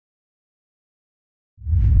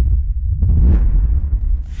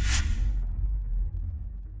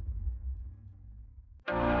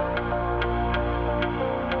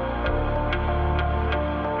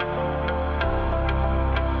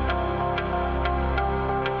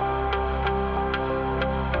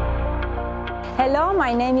Hello,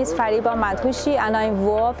 my name is Fariba Madhooshi and I'm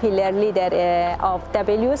WO Pillar Leader of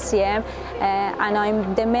WCM and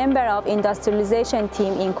I'm the member of industrialization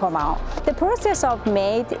team in Comau. The process of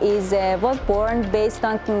MADE was born based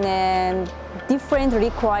on different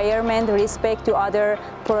requirements respect to other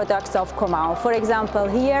products of Comau. For example,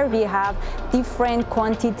 here we have different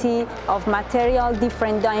quantity of material,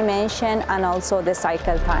 different dimension, and also the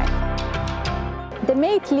cycle time. The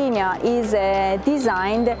MADE linea is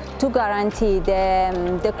designed to guarantee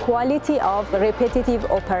the quality of repetitive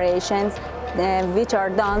operations which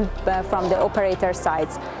are done from the operator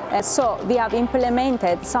sides. So we have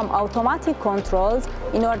implemented some automatic controls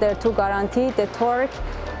in order to guarantee the torque,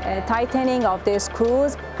 tightening of the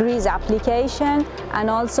screws, grease application,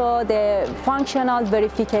 and also the functional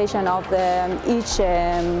verification of each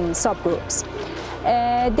subgroups.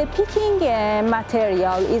 The picking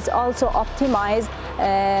material is also optimized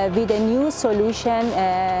with a new solution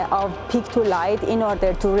of pick to light in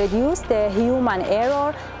order to reduce the human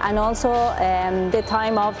error and also the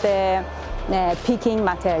time of the picking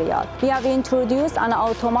material. We have introduced an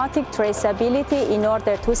automatic traceability in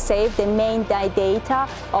order to save the main data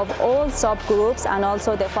of all subgroups and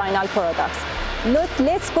also the final products.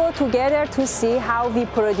 Let's go together to see how we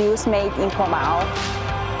produce MADE in Comau.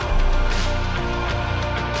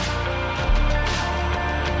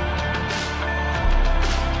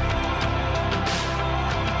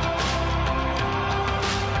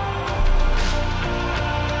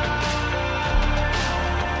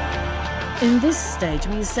 In this stage,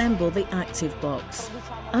 we assemble the active box.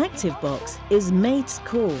 Active box is MADE's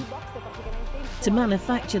core. To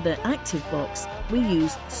manufacture the active box, we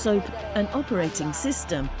use SOAP, an operating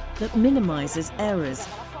system that minimizes errors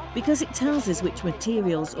because it tells us which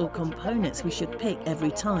materials or components we should pick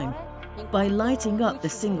every time by lighting up the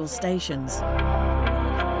single stations.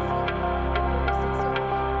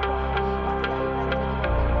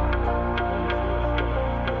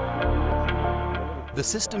 The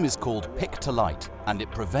system is called Pick to Light and it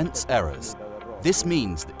prevents errors. This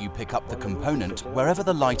means that you pick up the component wherever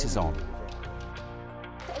the light is on.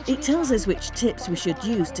 It tells us which tips we should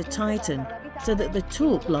use to tighten so that the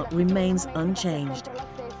torque block remains unchanged.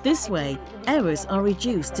 This way, errors are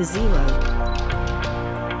reduced to zero.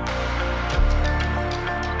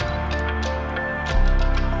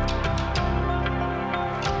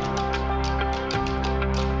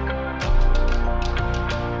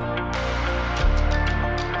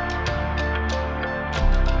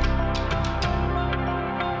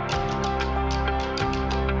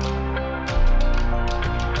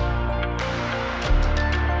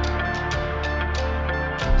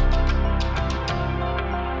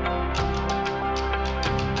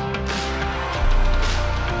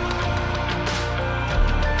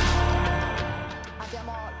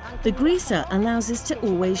 The greaser allows us to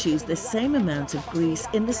always use the same amount of grease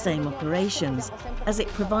in the same operations, as it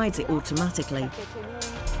provides it automatically.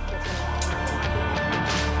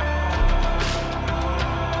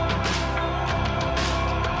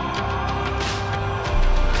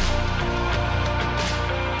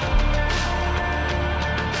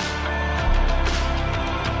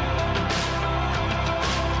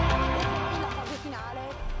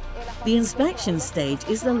 The inspection stage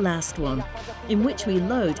is the last one, in which we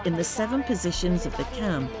load in the 7 positions of the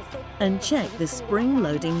cam and check the spring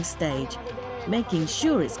loading stage, making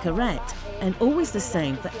sure it's correct and always the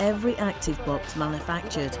same for every active box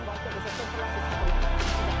manufactured.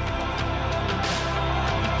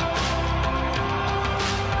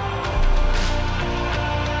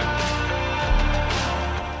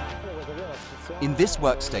 In this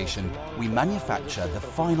workstation, we manufacture the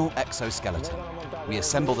final exoskeleton. We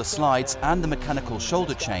assemble the slides and the mechanical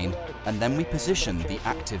shoulder chain, and then we position the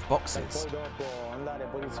active boxes.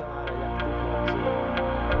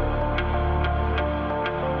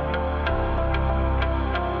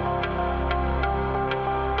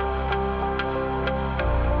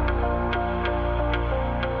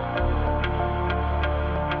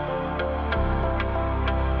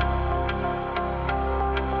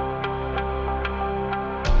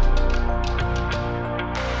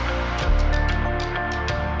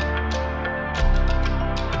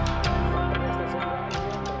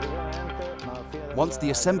 Once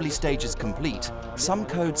the assembly stage is complete, some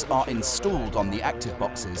codes are installed on the active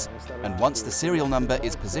boxes, and once the serial number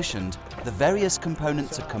is positioned, the various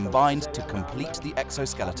components are combined to complete the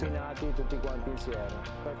exoskeleton.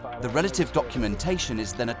 The relative documentation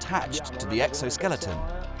is then attached to the exoskeleton,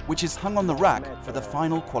 which is hung on the rack for the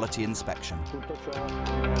final quality inspection.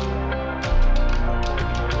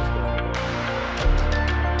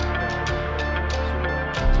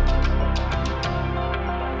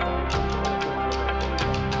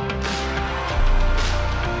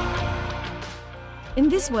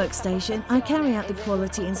 this workstation, I carry out the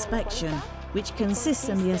quality inspection, which consists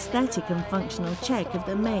in the aesthetic and functional check of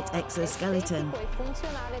the made exoskeleton.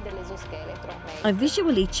 I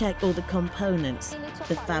visually check all the components,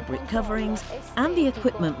 the fabric coverings, and the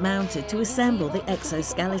equipment mounted to assemble the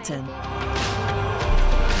exoskeleton.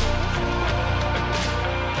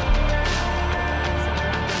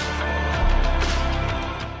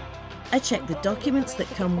 I check the documents that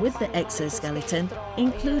come with the exoskeleton,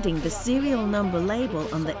 including the serial number label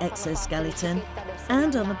on the exoskeleton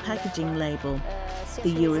and on the packaging label, the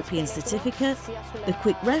European certificate, the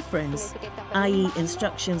quick reference, i.e.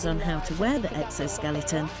 instructions on how to wear the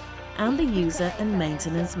exoskeleton, and the user and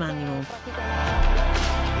maintenance manual.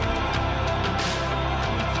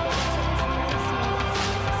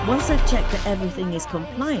 Once I've checked that everything is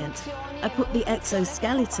compliant, I put the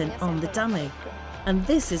exoskeleton on the dummy. And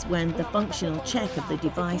this is when the functional check of the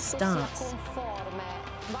device starts.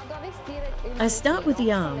 I start with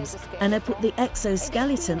the arms and I put the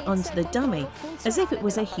exoskeleton onto the dummy as if it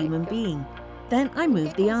was a human being. Then I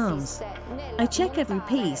move the arms. I check every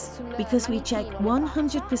piece because we check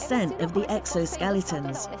 100% of the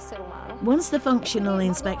exoskeletons. Once the functional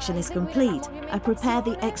inspection is complete, I prepare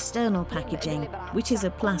the external packaging, which is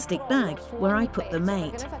a plastic bag where I put the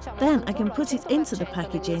mate. Then I can put it into the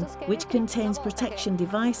packaging, which contains protection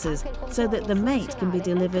devices so that the mate can be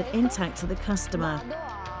delivered intact to the customer.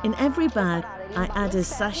 In every bag, I add a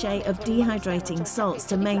sachet of dehydrating salts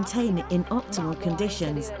to maintain it in optimal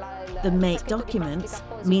conditions. The mate documents,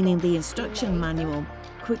 meaning the instruction manual,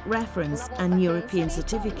 quick reference and European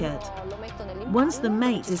certificate. Once the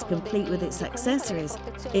mate is complete with its accessories,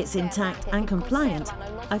 it's intact and compliant,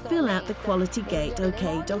 I fill out the Quality Gate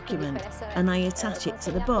OK document and I attach it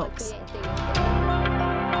to the box.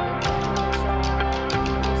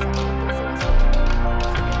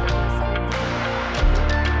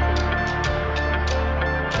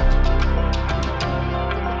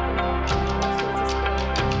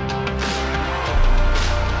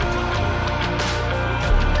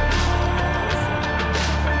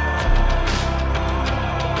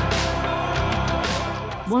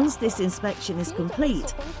 Once this inspection is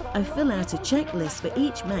complete, I fill out a checklist for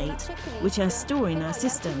each mate, which I store in our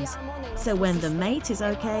systems. So when the mate is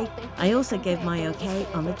OK, I also give my OK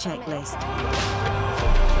on the checklist.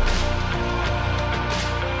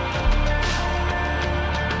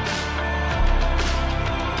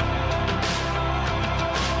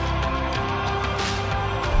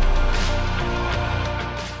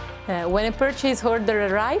 When a purchase order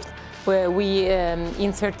arrived, we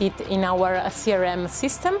insert it in our CRM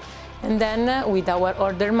system, and then with our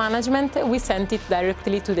order management we sent it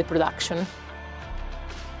directly to the production.